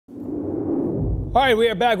All right, we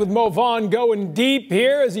are back with Mo Vaughn going deep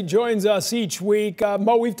here as he joins us each week.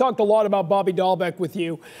 Mo, we've talked a lot about Bobby Dahlbeck with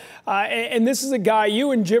you. And this is a guy,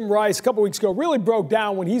 you and Jim Rice a couple weeks ago really broke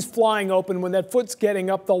down when he's flying open, when that foot's getting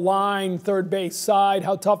up the line, third base side,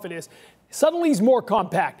 how tough it is. Suddenly he's more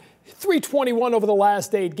compact. 321 over the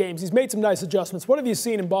last 8 games. He's made some nice adjustments. What have you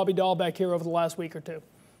seen in Bobby Dahlbeck here over the last week or two?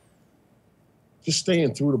 Just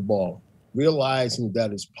staying through the ball, realizing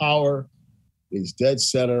that his power is dead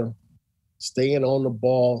center, staying on the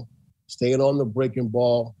ball, staying on the breaking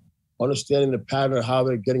ball, understanding the pattern of how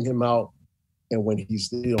they're getting him out. And when he's,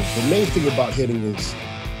 the main thing about hitting is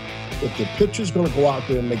if the pitcher's going to go out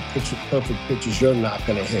there and make perfect pitches, you're not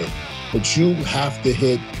going to hit. But you have to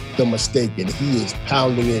hit the mistake, and he is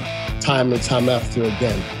pounding it time and time after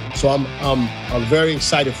again. So I'm very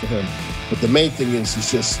excited for him. But the main thing is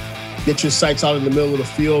just get your sights out in the middle of the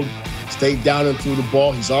field, stay down and through the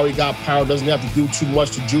ball. He's already got power, doesn't have to do too much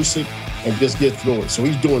to juice it, and just get through it. So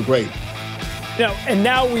he's doing great. And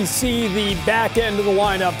now we see the back end of the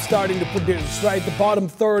lineup starting to produce, right? The bottom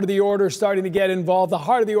third of the order starting to get involved. The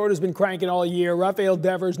heart of the order has been cranking all year. Rafael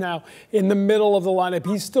Devers now in the middle of the lineup.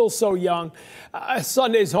 He's still so young.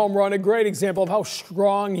 Sunday's home run, a great example of how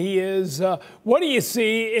strong he is. What do you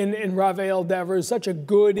see in Rafael Devers? Such a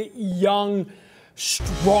good, young,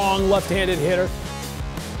 strong left-handed hitter.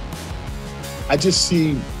 I just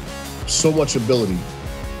see so much ability,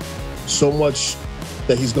 so much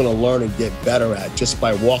that he's going to learn and get better at just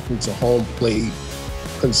by walking to home plate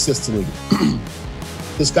consistently.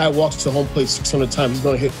 This guy walks to home plate 600 times. He's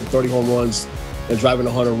going to hit 30 home runs and driving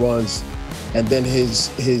 100 runs. And then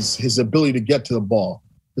his ability to get to the ball,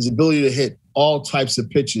 his ability to hit all types of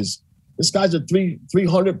pitches. This guy's a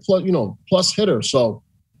 300 plus hitter. So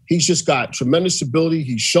he's just got tremendous ability.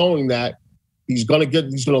 He's showing that he's going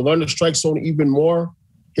to learn the strike zone even more,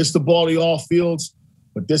 hits the ball to all fields.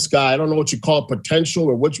 But this guy, I don't know what you call it, potential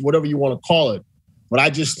or whatever you want to call it. But I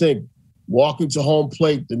just think walking to home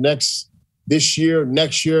plate next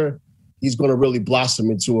year, he's going to really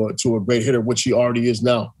blossom into a great hitter, which he already is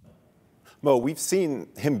now. Mo, we've seen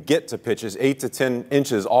him get to pitches 8 to 10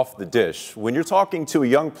 inches off the dish. When you're talking to a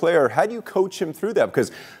young player, how do you coach him through that?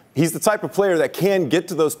 Because he's the type of player that can get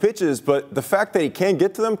to those pitches, but the fact that he can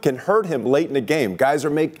get to them can hurt him late in the game. Guys are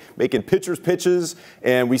making pitchers pitches,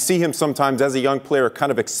 and we see him sometimes as a young player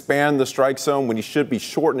kind of expand the strike zone when he should be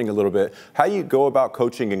shortening a little bit. How do you go about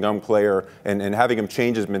coaching a young player and having him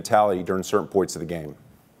change his mentality during certain points of the game?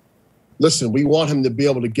 Listen, we want him to be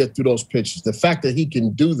able to get through those pitches. The fact that he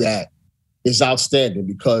can do that is outstanding,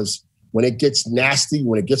 because when it gets nasty,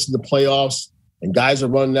 when it gets to the playoffs, and guys are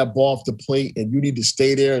running that ball off the plate, and you need to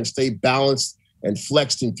stay there and stay balanced and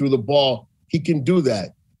flexed and through the ball, he can do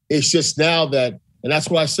that. It's just now that, and that's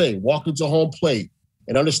what I say, walking to home plate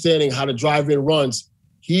and understanding how to drive in runs,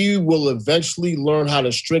 he will eventually learn how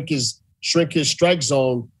to shrink his strike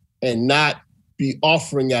zone and not be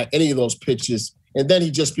offering at any of those pitches. And then he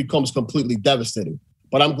just becomes completely devastating.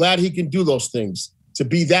 But I'm glad he can do those things. To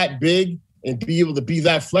be that big and be able to be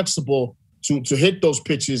that flexible to hit those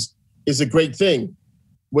pitches is a great thing.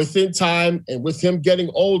 Within time and with him getting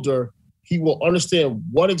older, he will understand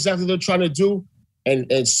what exactly they're trying to do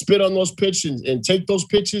and spit on those pitches and take those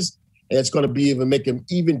pitches. And it's going to make him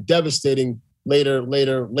even devastating later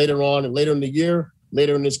on and later in the year,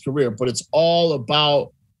 later in his career. But it's all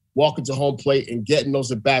about walking to home plate and getting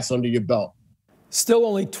those at-bats under your belt. Still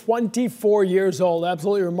only 24 years old.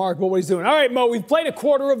 Absolutely remarkable what he's doing. All right, Mo, we've played a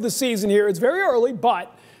quarter of the season here. It's very early,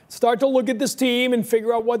 but start to look at this team and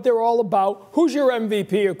figure out what they're all about. Who's your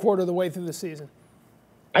MVP a quarter of the way through the season?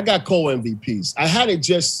 I got co-MVPs. I had it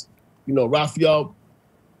just, Rafael,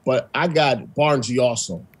 but I got Barnesy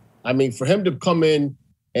also. I mean, for him to come in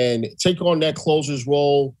and take on that closer's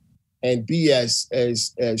role and be as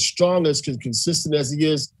strong, as consistent as he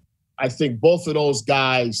is, I think both of those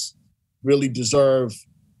guys really deserve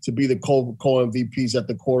to be the co-MVPs at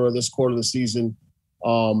this quarter of the season.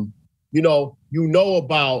 You know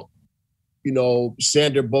about,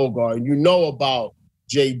 Sander Bogart, and you know about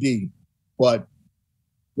JD, but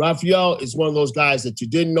Rafael is one of those guys that you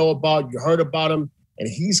didn't know about, you heard about him, and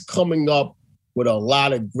he's coming up with a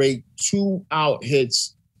lot of great 2-out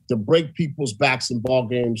hits to break people's backs in ball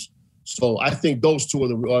games. So I think those two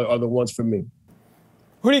are the ones for me.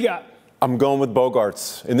 Who do you got? I'm going with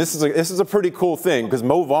Bogarts. And this is a pretty cool thing, because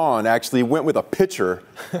Mo Vaughn actually went with a pitcher.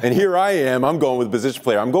 And here I am, I'm going with a position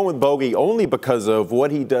player. I'm going with Bogey only because of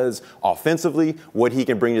what he does offensively, what he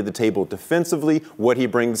can bring to the table defensively, what he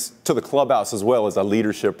brings to the clubhouse as well as a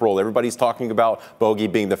leadership role. Everybody's talking about Bogey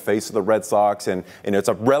being the face of the Red Sox, and it's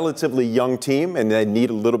a relatively young team, and they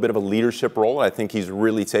need a little bit of a leadership role. I think he's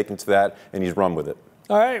really taken to that, and he's run with it.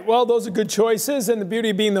 All right, well, those are good choices, and the beauty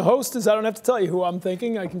of being the host is I don't have to tell you who I'm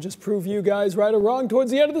thinking. I can just prove you guys right or wrong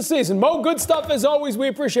towards the end of the season. Mo, good stuff as always. We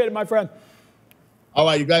appreciate it, my friend. All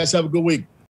right, you guys have a good week.